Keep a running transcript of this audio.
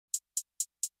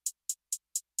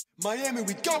Miami,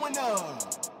 we going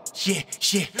up. Yeah,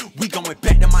 we going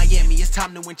back to Miami. It's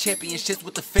time to win championships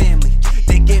with the family.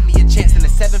 They gave me a chance in the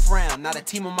 7th round. Now the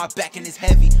team on my back and it's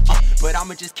heavy, but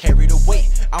I'ma just carry the weight.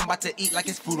 I'm about to eat like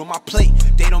it's food on my plate.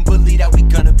 They don't believe that we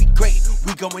gonna be great.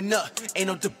 We going up, ain't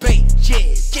no debate.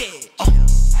 Yeah.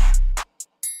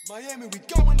 Miami, we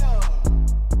going up.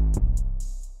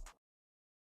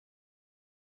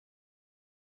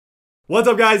 What's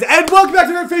up, guys, and welcome back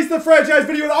to our Face the Franchise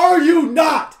video. And are you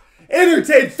not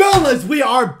entertained? Fellas, we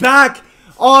are back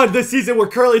on the season. We're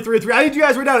currently 3-3. I need you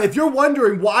guys right now. If you're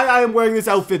wondering why I am wearing this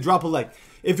outfit, drop a like.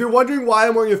 If you're wondering why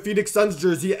I'm wearing a Phoenix Suns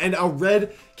jersey and a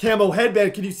red camo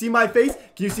headband, can you see my face?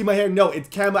 Can you see my hair? No, it's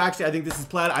camo. Actually, I think this is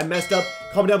plaid. I messed up.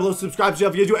 Comment down below, subscribe if you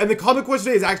guys do. And the comment question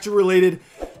today is actually related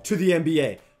to the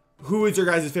NBA. Who is your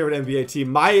guys' favorite NBA team?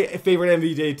 My favorite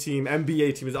NBA team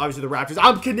is obviously the Raptors.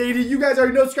 I'm Canadian. You guys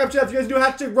already know. Subscribe if you guys do.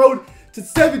 Hashtag road to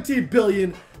 17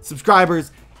 billion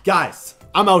subscribers. Guys,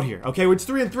 I'm out here. Okay, we're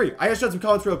 3-3. I gotta shut some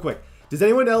comments real quick. Does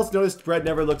anyone else notice Brett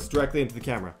never looks directly into the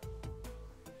camera?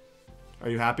 Are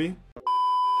you happy?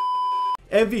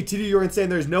 MVTD, you're insane.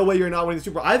 There's no way you're not winning the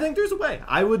Super Bowl. I think there's a way.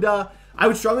 I would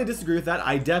strongly disagree with that.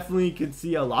 I definitely could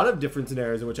see a lot of different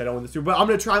scenarios in which I don't win the Super Bowl. But I'm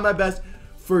gonna try my best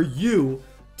for you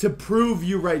to prove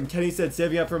you right. And Kenny said,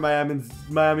 saving up for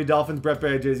Miami Dolphins, Brett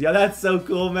Barry jersey. Yeah, that's so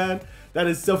cool, man. That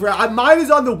is so fair. Mine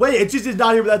is on the way. It just is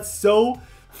not here, but that's so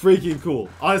freaking cool.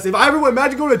 Honestly, if I ever went,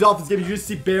 imagine going to a Dolphins game, you just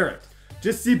see Barrett.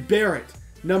 Just see Barrett,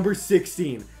 number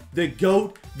 16. The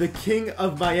GOAT, the king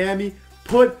of Miami.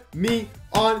 Put me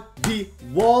on the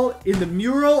wall, in the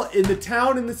mural, in the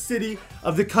town, in the city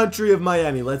of the country of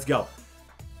Miami. Let's go.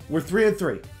 We're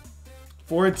 3-3.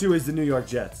 4-2 is the New York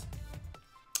Jets.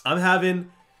 I'm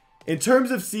having... In terms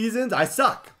of seasons, I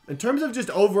suck. In terms of just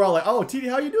overall, like, oh, TD,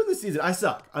 how are you doing this season? I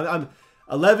suck. I'm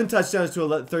 11 touchdowns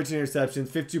to 13 interceptions,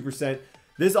 52%.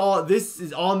 This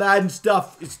is all Madden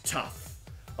stuff. It's tough.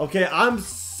 Okay, I'm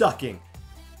sucking.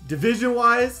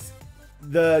 Division-wise,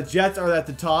 the Jets are at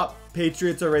the top.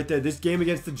 Patriots are right there. This game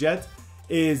against the Jets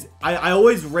is, I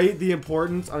always rate the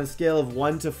importance on a scale of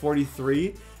 1 to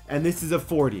 43, and this is a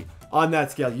 40 on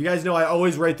that scale. You guys know I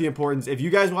always rate the importance. If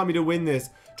you guys want me to win this,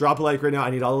 drop a like right now. I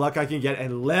need all the luck I can get,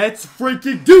 and let's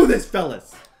freaking do this,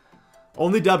 fellas.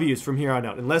 Only W's from here on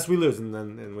out, unless we lose, and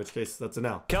then in which case that's an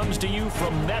L. Comes to you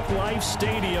from MetLife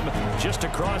Stadium, just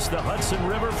across the Hudson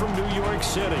River from New York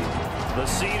City. The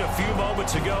scene a few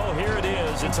moments ago, here it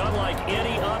is. It's unlike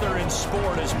any other in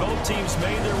sport as both teams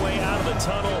made their way out of the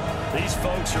tunnel. These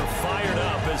folks are fired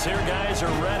up as their guys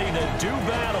are ready to do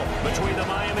battle between the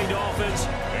Miami Dolphins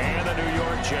and the New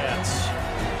York Jets.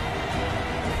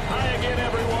 Hi again,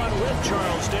 everyone, with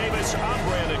Charles Davis. I'm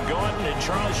Brandon Gordon, and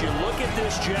Charles, you look at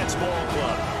this Jets ball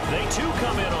club. They too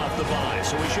come in off the bye,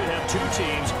 so we should have two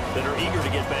teams that are eager to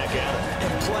get back at it.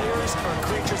 And players are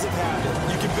creatures of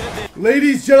habit. You can bet that.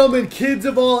 Ladies, gentlemen, kids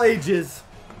of all ages,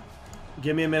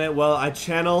 give me a minute while I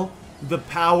channel the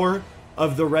power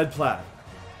of the red plaid.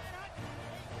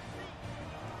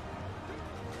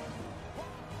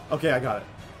 Okay, I got it.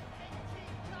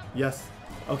 Yes.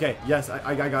 Okay, yes,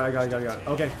 I got it.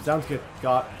 Okay, sounds good.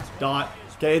 Got dot.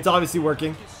 Okay, it's obviously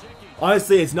working.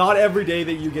 Honestly, it's not every day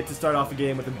that you get to start off a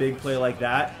game with a big play like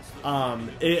that.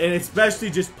 And especially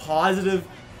just positive,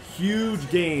 huge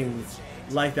gains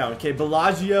like that. Okay,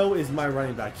 Bellagio is my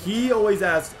running back. He always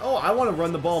asks, oh, I want to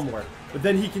run the ball more. But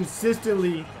then he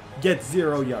consistently gets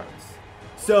 0 yards.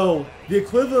 So, the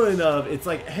equivalent of, it's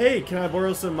like, hey, can I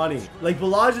borrow some money? Like,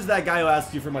 Bellagio's that guy who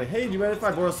asks you for money. Hey, do you mind if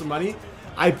I borrow some money?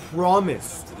 I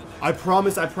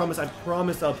promise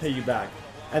I'll pay you back.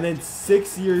 And then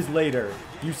 6 years later,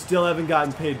 you still haven't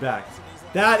gotten paid back.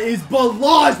 That is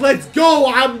Balaj. Let's go.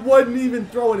 I wasn't even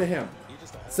throwing to him.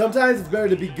 Sometimes it's better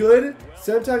to be good.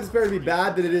 Sometimes it's better to be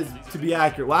bad than it is to be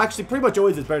accurate. Well, actually, pretty much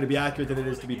always it's better to be accurate than it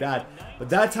is to be bad. But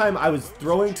that time I was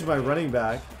throwing to my running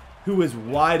back, who was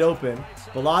wide open.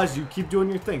 Balaj, you keep doing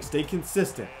your thing. Stay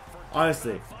consistent.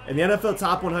 Honestly, in the NFL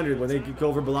Top 100, when they go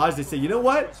over Balaj, they say, you know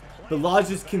what?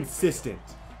 Balaj is consistent.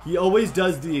 He always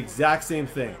does the exact same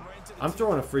thing. I'm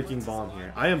throwing a freaking bomb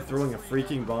here. I am throwing a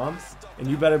freaking bomb, and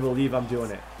you better believe I'm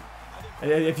doing it. And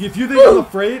if you think I'm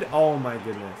afraid, oh my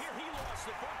goodness.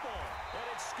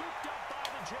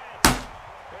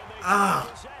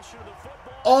 Ah!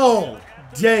 Oh,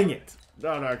 dang it.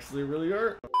 That actually really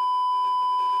hurt.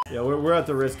 Yeah, we're at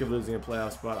the risk of losing a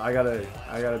playoff spot. I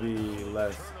gotta be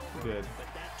less good.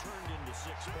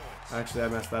 Actually, I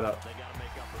messed that up.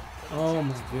 Oh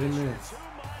my goodness.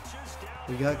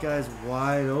 We got guys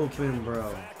wide open,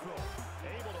 bro.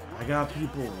 I got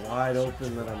people wide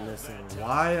open that I'm missing.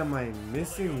 Why am I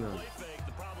missing them?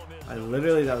 I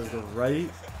literally, that was the right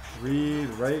read,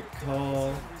 right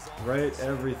call, right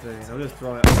everything. I'm just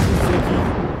throwing it. It's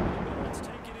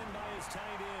taken in by his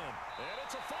tight end. And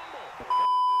it's a fumble.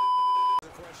 The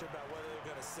question about whether they're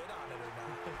going to sit on it or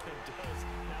not. It does.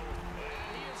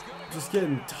 And he is going to Just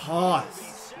getting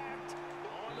tossed.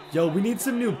 Yo, we need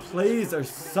some new plays or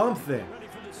something.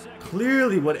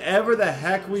 Clearly, whatever the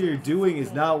heck we are doing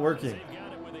is not working.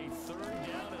 got it with a 3rd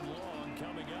down and long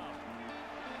coming up.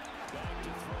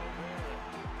 Back to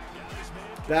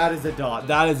throw. That is a dot.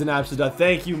 That is an absolute dot.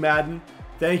 Thank you, Madden.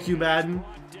 Thank you, Madden.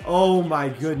 Oh my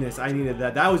goodness, I needed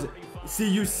that. That was... See,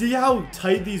 you see how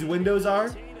tight these windows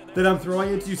are that I'm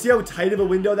throwing into? You see how tight of a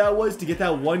window that was to get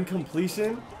that one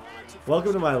completion?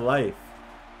 Welcome to my life.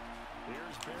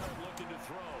 Here's Barrett looking to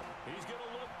throw. He's going to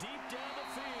look deep down the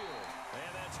field.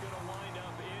 And that's going to wind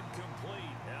up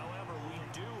incomplete. However, we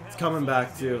do have... It's coming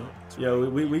back too. Yo,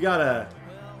 we gotta...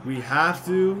 We have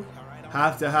to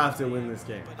win this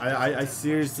game. I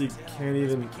seriously can't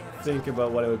even think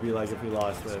about what it would be like if we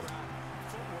lost this.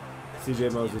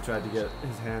 CJ Mosley tried to get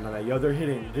his hand on that. Yo, they're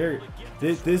hitting.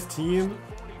 This team,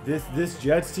 this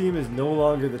Jets team is no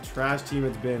longer the trash team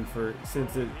it's been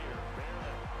since it.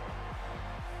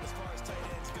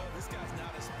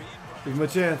 Give him a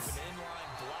chance.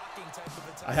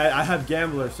 I have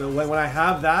Gambler, so when I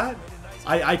have that,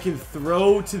 I can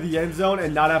throw to the end zone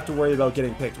and not have to worry about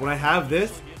getting picked. When I have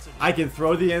this, I can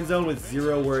throw the end zone with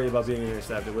zero worry about being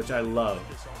intercepted, which I love.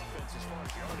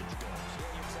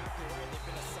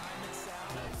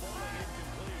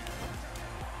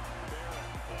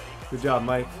 Good job,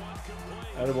 Mike.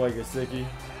 Attaboy, Gasicki.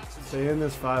 Stay in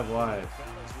this 5 wide.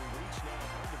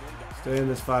 Stay in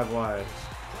this 5 wide.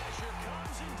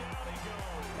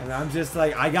 And I'm just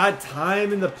like, I got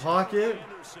time in the pocket.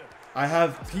 I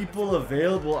have people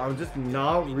available. I'm just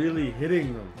not really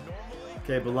hitting them.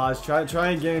 Okay, Balaj, try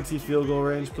and guarantee field goal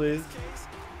range, please.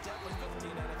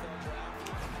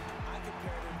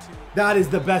 That is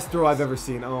the best throw I've ever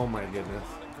seen. Oh my goodness.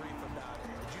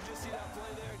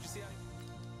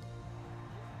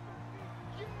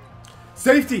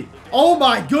 Safety! Oh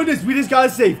my goodness, we just got a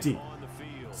safety.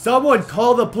 Someone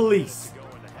call the police.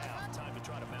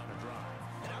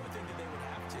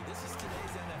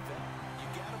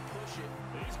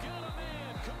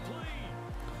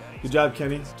 Good job,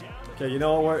 Kenny. Okay, you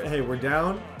know what? We're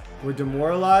down. We're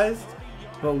demoralized,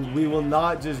 but we will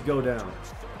not just go down.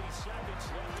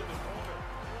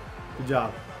 Good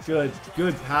job.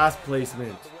 Good pass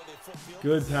placement.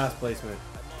 Good pass placement.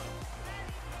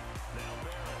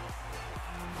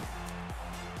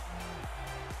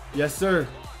 Yes, sir.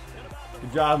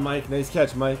 Good job, Mike. Nice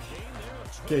catch, Mike.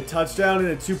 Okay, touchdown and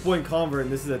a 2-point convert,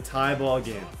 and this is a tie ball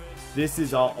game. This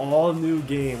is an all-new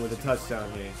game with a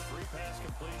touchdown game.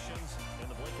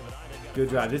 Good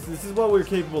drive. This is what we're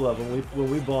capable of when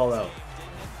we ball out.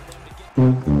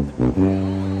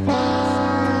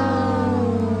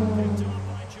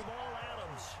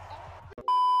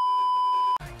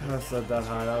 I slept that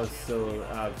high. That was so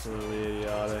absolutely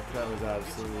idiotic. That was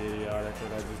absolutely idiotic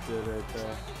what I just did right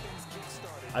there.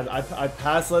 I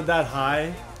pass led that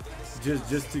high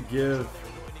just to give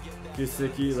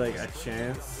Gesicki like a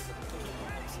chance.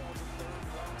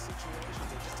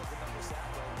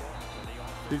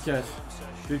 Good catch.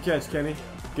 Good catch, Kenny.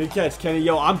 Good catch, Kenny.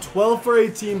 Yo, I'm 12 for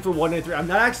 18 for 193. I'm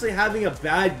not actually having a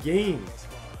bad game.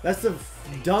 That's the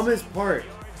dumbest part.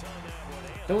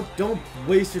 Don't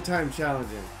waste your time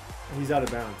challenging. He's out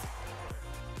of bounds.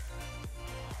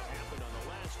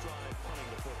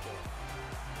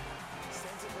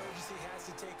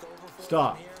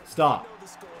 Stop. Stop.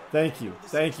 Thank you.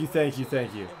 Thank you. Thank you.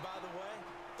 Thank you.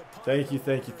 Thank you.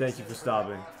 Thank you. Thank you for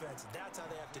stopping.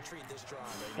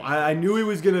 I knew he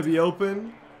was going to be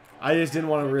open. I just didn't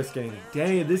want to risk anything.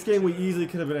 Dang it. This game we easily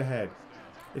could have been ahead.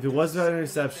 If it wasn't an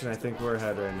interception, I think we're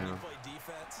ahead right now.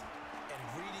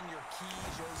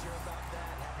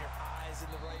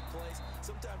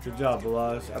 Good job,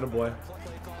 Balaj. Attaboy.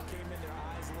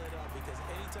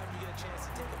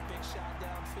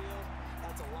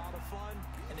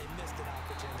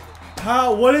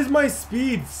 How? What is my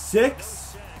speed?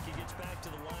 6?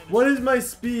 What is my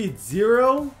speed?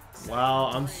 0?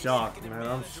 Wow, I'm shocked, man.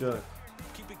 I'm shook.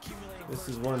 This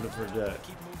is one to forget.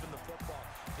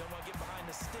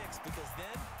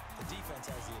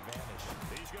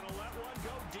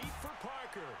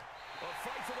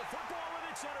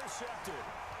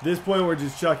 At this point, we're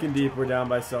just chucking deep. We're down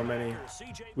by so many.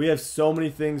 We have so many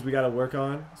things we got to work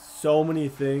on. So many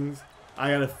things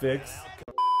I got to fix.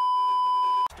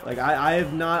 Like, I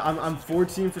have not... I'm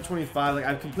 14 for 25. Like,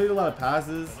 I've completed a lot of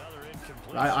passes.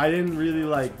 I didn't really,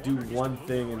 like, do one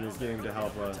thing in this game to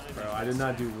help us, bro. I did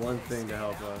not do one thing to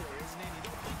help us.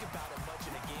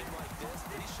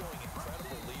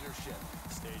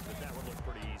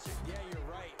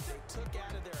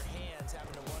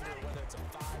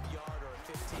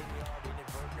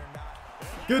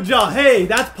 Good job. Hey,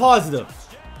 that's positive.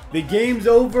 The game's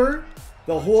over.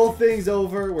 The whole thing's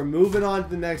over. We're moving on to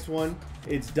the next one.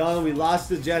 It's done. We lost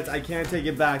the Jets. I can't take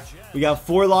it back. We got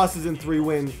 4 losses and 3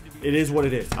 wins. It is what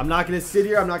it is. I'm not going to sit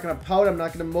here. I'm not going to pout. I'm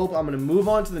not going to mope. I'm going to move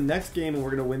on to the next game, and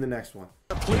we're going to win the next one.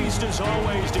 Pleased as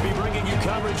always to be bringing you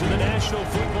coverage of the National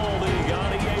Football League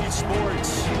on EA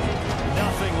Sports.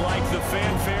 Nothing like the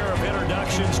fanfare of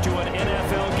introductions to an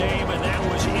NFL game, and that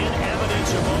was in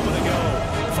evidence a moment ago.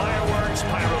 Fireworks,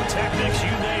 pyrotechnics, you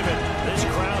name it. This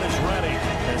crowd is ready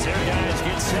as their guys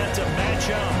get set to match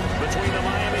up between the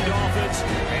Miami Dolphins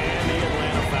and the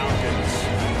Atlanta Falcons.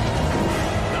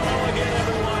 Hello again,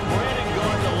 everyone. Brandon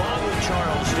Gordon along with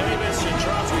Charles Davis. And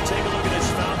Charles, we take a look at this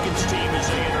Falcons team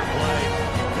as they enter play.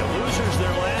 The losers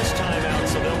their last time out,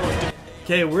 so they'll look to...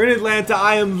 Okay, we're in Atlanta.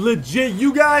 I am legit.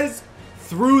 You guys,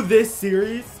 through this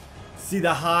series, see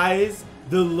the highs,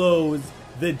 the lows,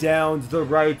 the downs, the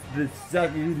rights, the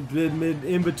second, the mid,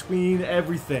 in between,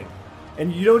 everything.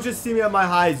 And you don't just see me at my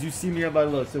highs, you see me at my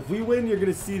lows. So if we win, you're going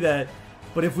to see that.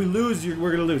 But if we lose, we're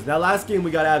going to lose. Now, last game, we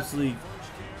got absolutely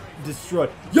destroyed.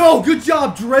 Yo, good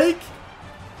job, Drake.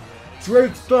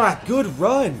 Drake's back. Good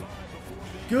run.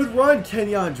 Good run,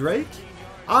 Kenyon Drake.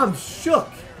 I'm shook.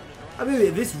 I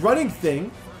mean, this running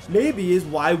thing maybe is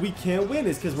why we can't win,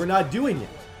 is because we're not doing it.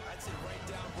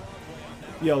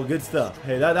 Yo, good stuff.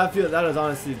 Hey, that is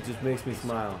honestly just makes me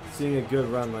smile. Seeing a good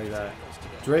run like that.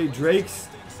 Drake's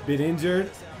been injured.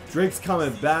 Drake's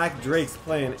coming back. Drake's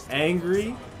playing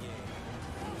angry.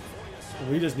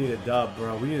 We just need a dub,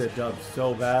 bro. We need a dub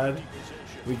so bad.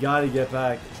 We got to get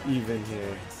back even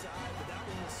here.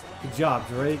 Good job,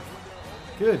 Drake.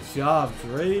 Good job,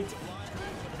 Drake.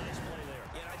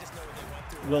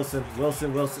 Wilson.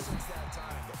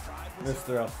 Missed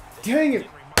throw. Dang it.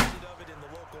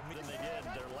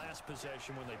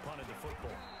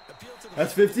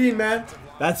 That's 15, man.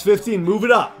 That's 15. Move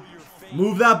it up.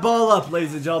 Move that ball up,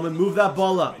 ladies and gentlemen. Move that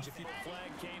ball up.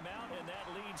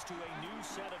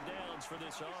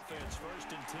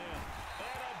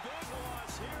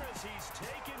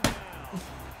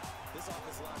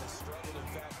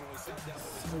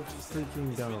 So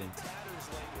freaking dumb.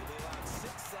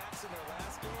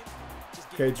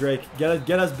 Okay, Drake,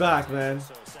 get us back, man.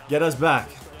 Get us back.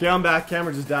 Okay, I'm back.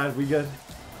 Camera just died. We good.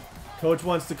 Coach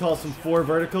wants to call some 4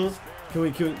 verticals. Can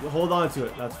we hold on to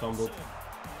it? That's fumbled.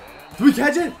 Do we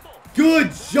catch it?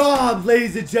 Good job,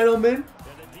 ladies and gentlemen.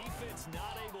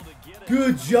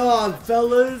 Good job,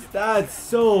 fellas. That's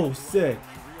so sick.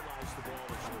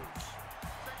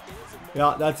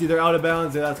 Yeah, that's either out of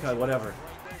bounds or that's kind of whatever.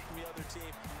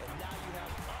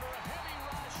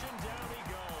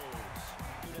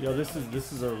 Yo, this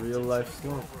is a real life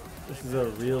slump. This is a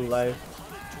real life,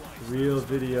 real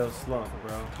video slump,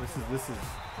 bro.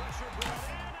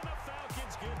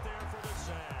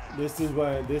 This is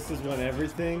when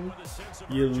everything,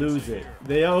 you lose it.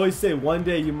 They always say one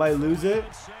day you might lose it.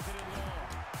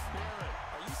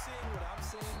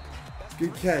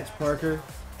 Good catch, Parker.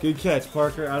 Good catch,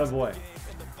 Parker. Attaboy.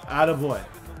 Attaboy.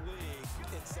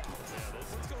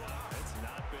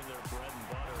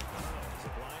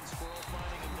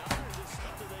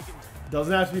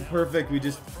 Doesn't have to be perfect. We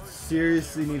just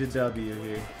seriously need a W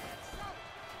here.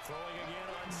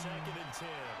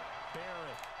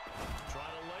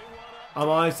 I'm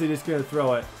honestly just going to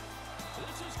throw it.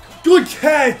 Good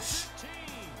catch!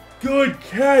 Good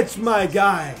catch, my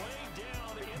guy.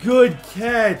 Good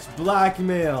catch,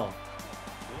 blackmail.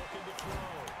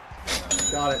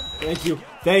 Got it. Thank you.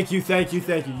 Thank you, thank you,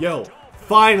 thank you. Yo,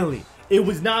 finally. It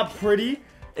was not pretty.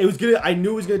 It was gonna, I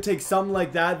knew it was going to take something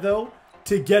like that, though,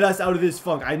 to get us out of this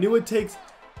funk. I knew it takes,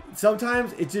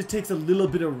 sometimes it just takes a little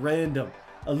bit of random,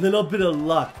 a little bit of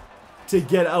luck to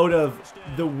get out of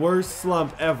the worst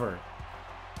slump ever.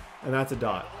 And that's a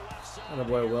dot.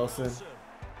 Attaboy Wilson.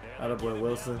 Attaboy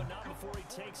Wilson.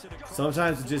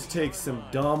 Sometimes it just takes some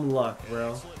dumb luck,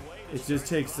 bro. It just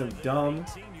takes some dumb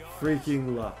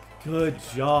freaking luck. Good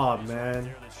job, man.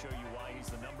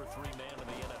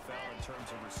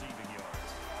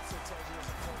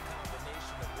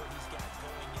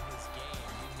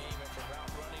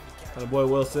 Attaboy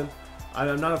Wilson.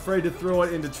 I'm not afraid to throw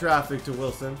it into traffic to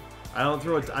Wilson. I don't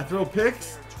throw it. I throw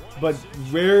picks, but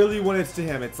rarely when it's to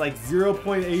him. It's like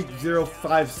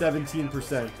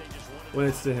 0.80517% when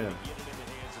it's to him.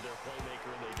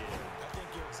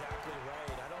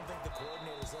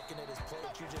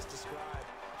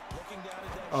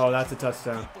 Oh, that's a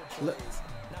touchdown.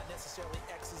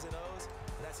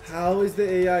 How is the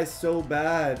AI so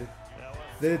bad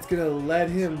that it's going to let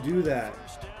him do that?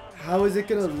 How is it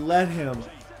going to let him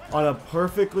on a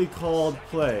perfectly called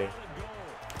play?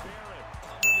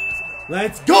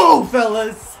 Let's go,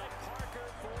 fellas!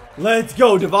 Let's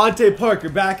go, Devontae Parker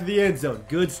back in the end zone.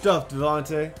 Good stuff,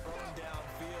 Devontae.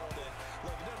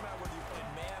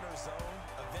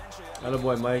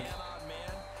 Attaboy, Mike.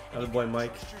 Attaboy,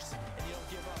 Mike.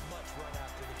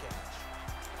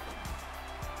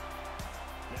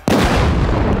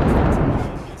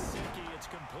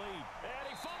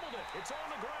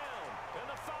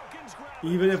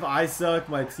 Even if I suck,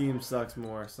 my team sucks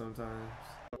more sometimes.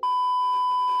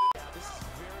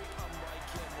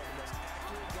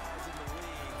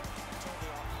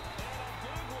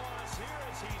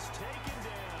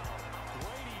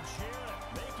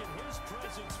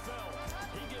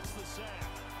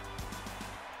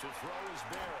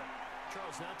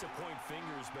 Not to point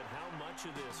fingers, but how much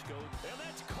of this goes, and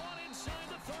that's caught inside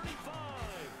the 35.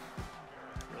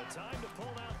 Well, time to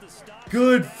pull out the stop.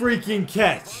 Good freaking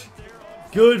catch.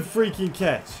 Good freaking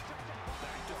catch.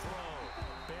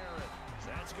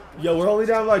 Yo, we're only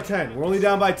down by 10. We're only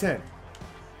down by 10.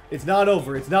 It's not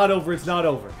over. It's not over. It's not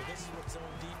over.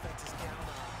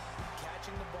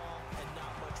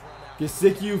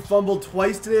 Gesicki, you fumbled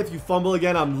twice today. If you fumble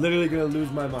again, I'm literally going to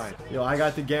lose my mind. Yo, I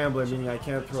got the gambler, meaning I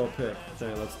can't throw a pick.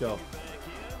 So, let's go.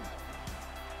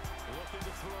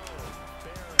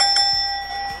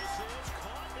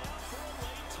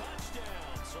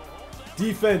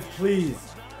 Defense, please.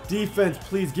 Defense,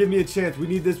 please give me a chance. We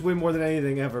need this win more than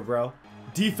anything ever, bro.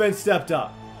 Defense stepped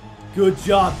up. Good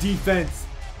job, defense.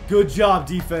 Good job,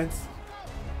 defense.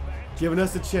 Giving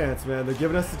us a chance, man. They're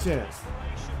giving us a chance.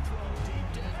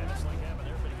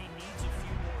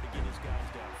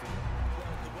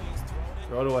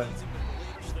 Throw it away.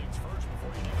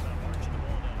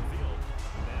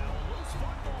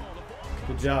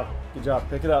 Good job. Good job.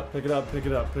 Pick it up. Pick it up. Pick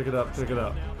it up. Pick it up. Pick it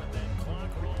up.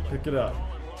 Pick it up.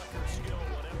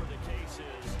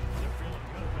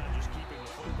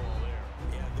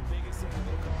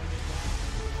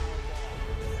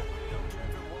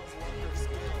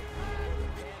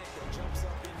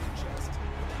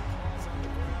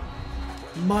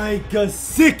 Mike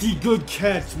Gesicki, good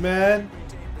catch, man.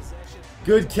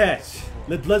 Good catch.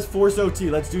 Let's force OT.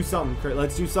 Let's do something great.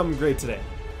 Let's do something great today.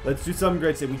 Let's do something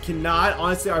great today. We cannot,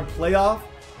 honestly, our playoff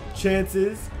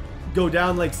chances go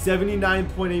down like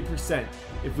 79.8%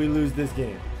 if we lose this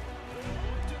game.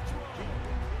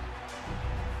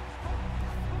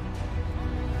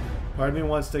 Part of me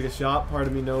wants to take a shot. Part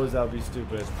of me knows that would be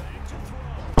stupid.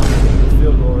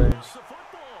 Field goal range.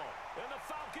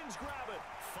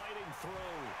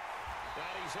 And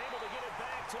he's able to get it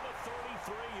back to the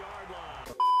 33-yard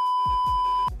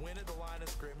line. Win at the line of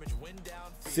scrimmage, win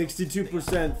down.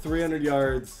 62%, 300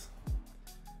 yards.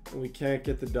 And we can't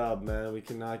get the dub, man. We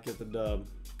cannot get the dub.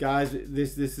 Guys,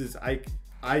 this is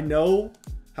I know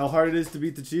how hard it is to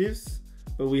beat the Chiefs,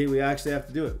 but we actually have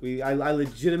to do it. I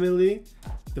legitimately,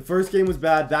 the first game was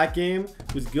bad. That game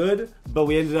was good, but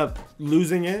we ended up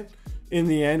losing it in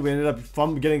the end. We ended up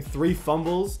getting 3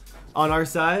 fumbles on our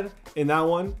side in that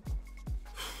one.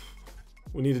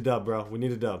 We need a dub, bro. We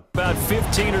need a dub. About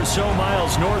 15 or so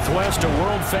miles northwest of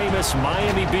world-famous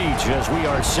Miami Beach as we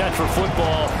are set for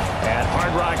football at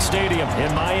Hard Rock Stadium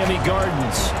in Miami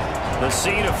Gardens. The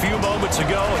scene a few moments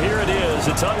ago, here it is.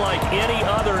 It's unlike any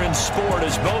other in sport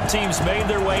as both teams made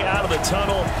their way out of the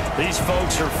tunnel. These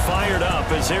folks are fired up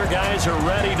as their guys are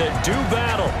ready to do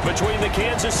battle between the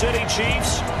Kansas City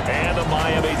Chiefs and the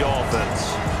Miami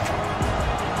Dolphins.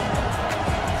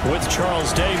 With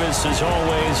Charles Davis, as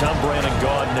always, I'm Brandon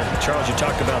Gaudin. Charles, you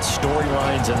talked about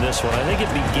storylines in this one. I think it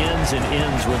begins and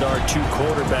ends with our 2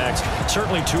 quarterbacks,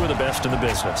 certainly 2 of the best in the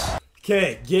business.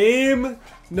 Okay, game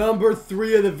number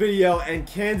 3 of the video, and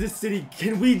Kansas City,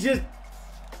 can we just...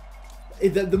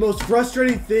 The most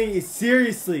frustrating thing is,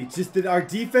 seriously, just that our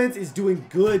defense is doing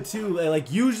good, too.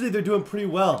 Like, usually they're doing pretty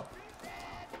well.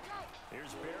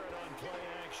 Here's Barrett on play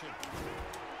action.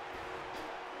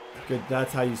 Good,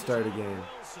 that's how you start a game.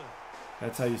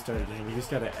 That's how you start a game. You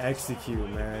just gotta execute,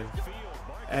 man.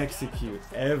 Execute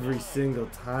every single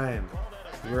time.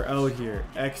 We're out here.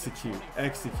 Execute,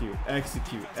 execute,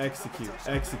 execute, execute,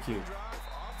 execute.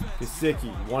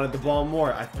 Gesicki wanted the ball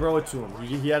more. I throw it to him.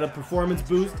 He had a performance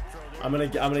boost. I'm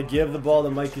gonna give the ball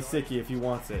to Mike Gesicki if he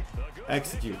wants it.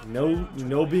 Execute.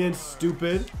 No being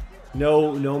stupid.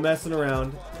 No messing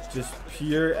around. Just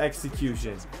pure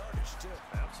execution.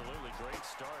 Absolutely great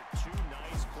start. 2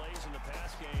 nice plays in the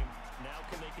pass game. Now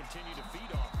can they continue to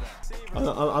feed off that?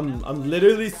 I'm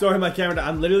literally, sorry my camera,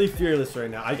 I'm literally fearless right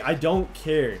now. I don't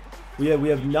care. We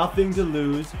have nothing to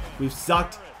lose. We've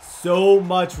sucked so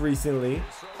much recently.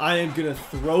 I am gonna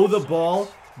throw the ball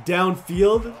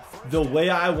downfield the way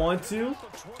I want to,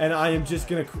 and I am just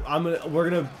gonna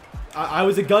I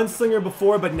was a gunslinger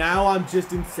before, but now I'm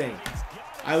just insane.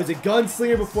 I was a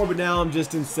gunslinger before, but now I'm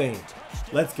just insane.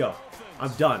 Let's go.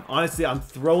 I'm done. Honestly, I'm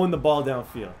throwing the ball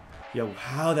downfield. Yo,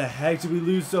 how the heck did we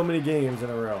lose so many games in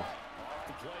a row?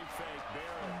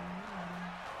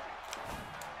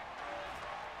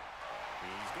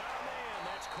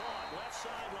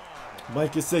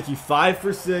 Mike Gesicki, 5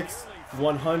 for 6,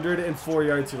 104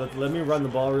 yards here. Let me run the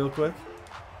ball real quick.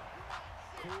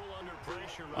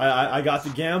 I got the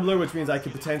gambler, which means I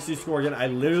could potentially score again. I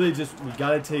literally we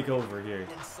got to take over here.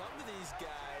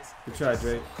 Good try,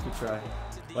 Drake. Good try.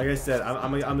 Like I said,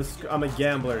 I'm a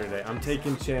gambler today. I'm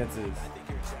taking chances.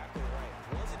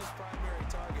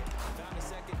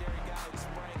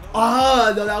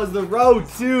 Ah, no, that was the road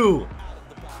too.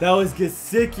 That was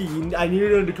Gesicki. I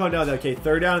needed him to come down. Okay,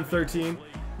 3rd down and 13.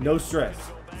 No stress.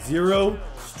 0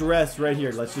 stress right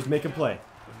here. Let's just make a play.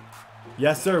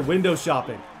 Yes, sir. Window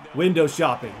shopping. Window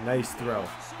shopping. Nice throw.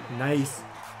 Nice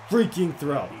freaking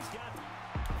throw.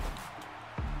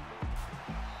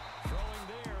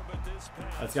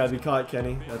 That's got to be caught,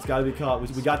 Kenny. That's got to be caught.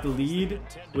 We got the lead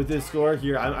with this score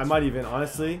here. I might even,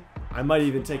 honestly, I might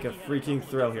even take a freaking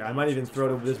throw here. I might even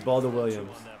throw this ball to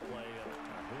Williams.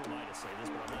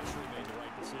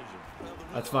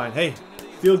 That's fine. Hey,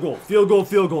 field goal, field goal,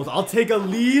 field goals. I'll take a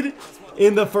lead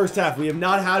in the first half. We have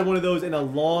not had one of those in a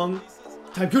long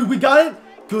time. Good, we got it.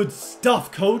 Good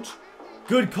stuff, coach.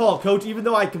 Good call, coach, even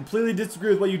though I completely disagree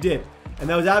with what you did. And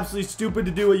that was absolutely stupid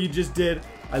to do what you just did.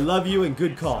 I love you and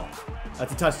good call.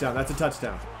 That's a touchdown. That's a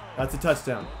touchdown. That's a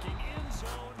touchdown.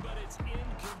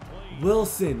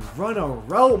 Wilson, run a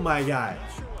route, my guy.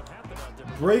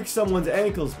 Break someone's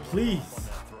ankles, please.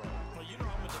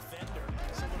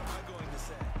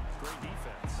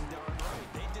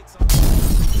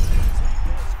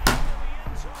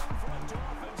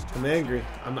 I'm angry.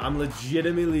 I'm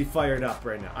legitimately fired up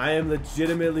right now. I am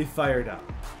legitimately fired up.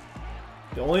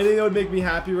 The only thing that would make me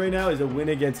happy right now is a win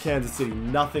against Kansas City.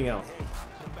 Nothing else.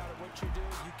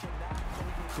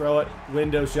 Throw it.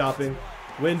 Window shopping.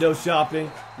 Window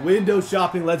shopping. Window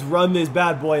shopping. Let's run this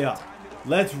bad boy up.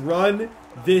 Let's run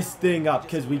this thing up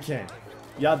because we can.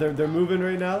 Yeah, they're moving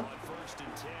right now.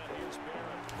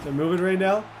 They're moving right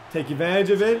now. Take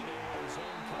advantage of it.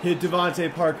 Hit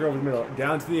Devontae Parker over the middle.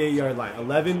 Down to the 8-yard line.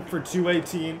 11 for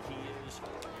 218.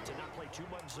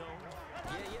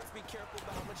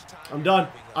 I'm done.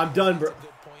 I'm done, bro.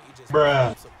 Bruh.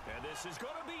 And this is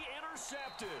going to be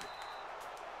intercepted.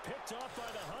 Picked off by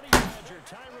the Honey Badger,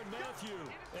 Tyrann Mathieu.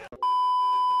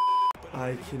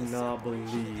 I cannot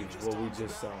believe what we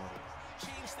just saw.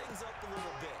 Change things up a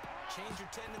little bit. Change your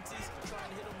tendencies. Try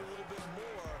and hit them a little bit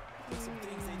more with some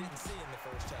things they didn't see in the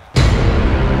first half.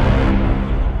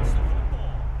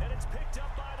 And it's picked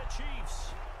up by the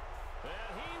Chiefs. And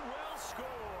he will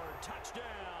score. Touchdown.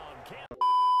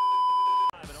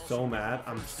 So mad.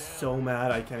 I'm so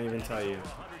mad. I can't even tell you.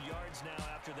 100 yards now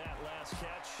after that last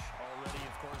catch. Already,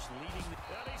 of course, leading.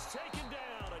 And he's taken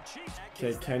down. A Chiefs.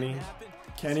 Okay,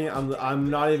 Kenny, I'm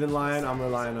not even lying. I'm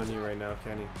relying on you right now,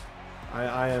 Kenny.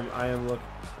 I am look,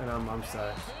 and I'm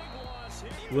sorry.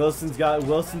 Wilson's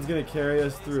gonna carry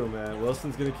us through, man.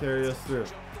 Wilson's gonna carry us through.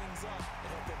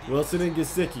 Wilson and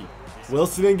Gesicki.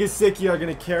 Wilson and Gesicki are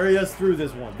gonna carry us through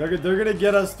this one. They're gonna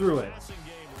get us through it. It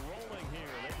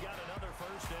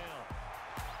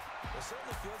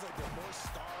certainly feels like there are more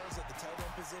stars at the tight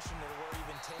end position than there were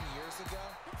even 10 years ago.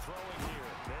 Throwing here.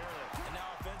 And now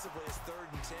offensively it's 3rd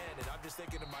and 10, and I'm just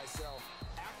thinking to myself,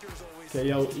 actors always... Okay,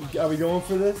 yo, are we going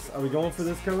for this? Are we going for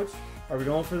this, coach? Are we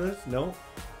going for this? No.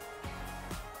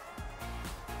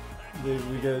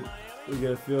 We get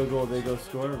a field goal, they go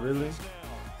score, really?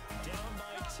 Down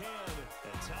by 10.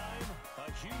 And time,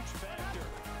 a huge factor.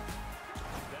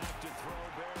 Back to throw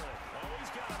Barrett. Oh,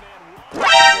 he's got a man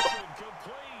wide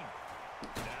complete.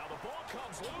 Now the ball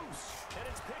comes loose, and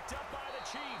it's picked up by the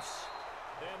Chiefs.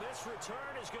 And this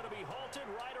return is going to be halted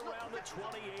right around the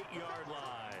 28-yard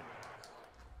line.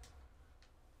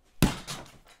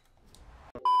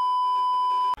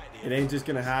 It ain't just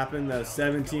gonna happen. That was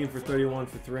 17 for 31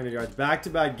 for 300 yards.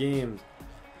 Back-to-back games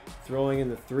throwing in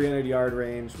the 300-yard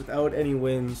range without any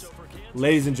wins.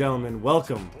 Ladies and gentlemen,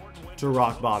 welcome to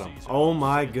rock bottom. Oh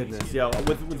my goodness. Yo,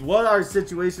 with what our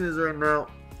situation is right now,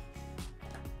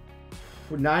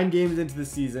 we're 9 games into the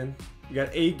season. We got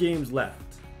 8 games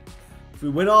left. If we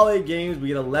win all 8 games, we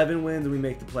get 11 wins and we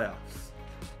make the playoffs.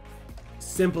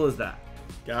 Simple as that.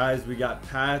 Guys, we got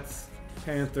Pats,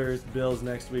 Panthers, Bills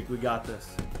next week. We got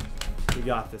this. We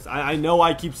got this. I know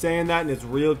I keep saying that, and it's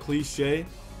real cliche.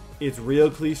 It's real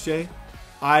cliche.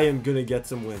 I am gonna get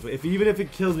some wins. Even if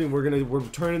it kills me, we're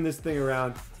turning this thing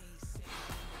around.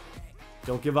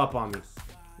 Don't give up on me.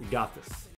 We got this.